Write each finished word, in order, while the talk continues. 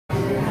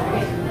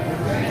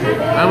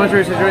I almost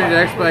reached a joint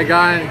ex, but I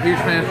got in a huge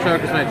financial trouble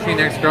because my teen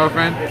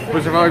ex-girlfriend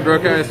was probably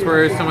broke out. I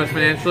swear so much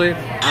financially.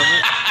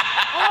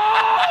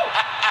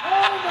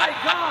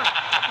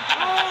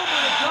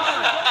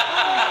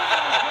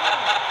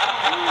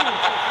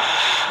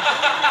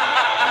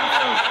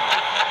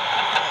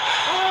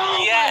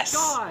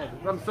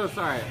 I'm so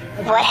sorry.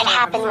 What had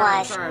happened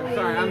was... I'm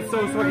sorry. I'm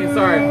so fucking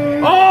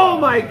sorry. Oh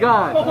my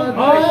god. Oh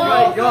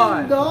my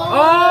god.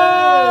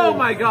 Oh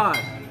my god.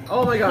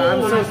 Oh my god.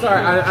 I'm so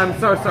sorry. I'm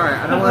so sorry.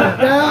 I don't want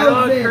to.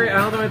 I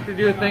don't know what to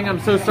do a thing. I'm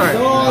so sorry.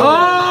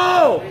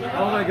 Oh!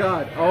 Oh my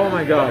god. Oh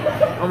my god.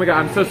 Oh my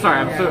god. I'm so sorry.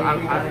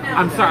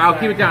 I'm sorry. I'll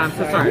keep it down. I'm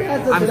so sorry.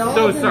 I'm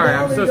so sorry.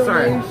 I'm so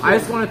sorry. I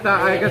just want to.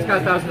 I just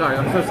got $1,000.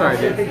 I'm so sorry,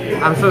 dude.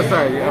 I'm so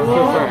sorry, dude. I'm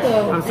so sorry.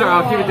 I'm sorry.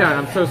 I'll keep it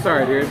down. I'm so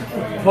sorry, dude.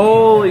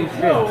 Holy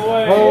shit.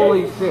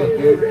 Holy shit,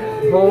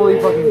 dude. Holy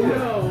fucking shit.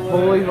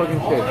 Holy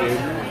fucking shit, dude.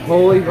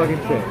 Holy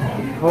fucking shit.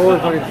 Holy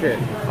fucking shit.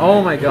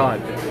 Oh my god.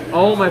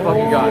 Oh my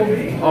fucking god.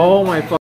 Oh my fucking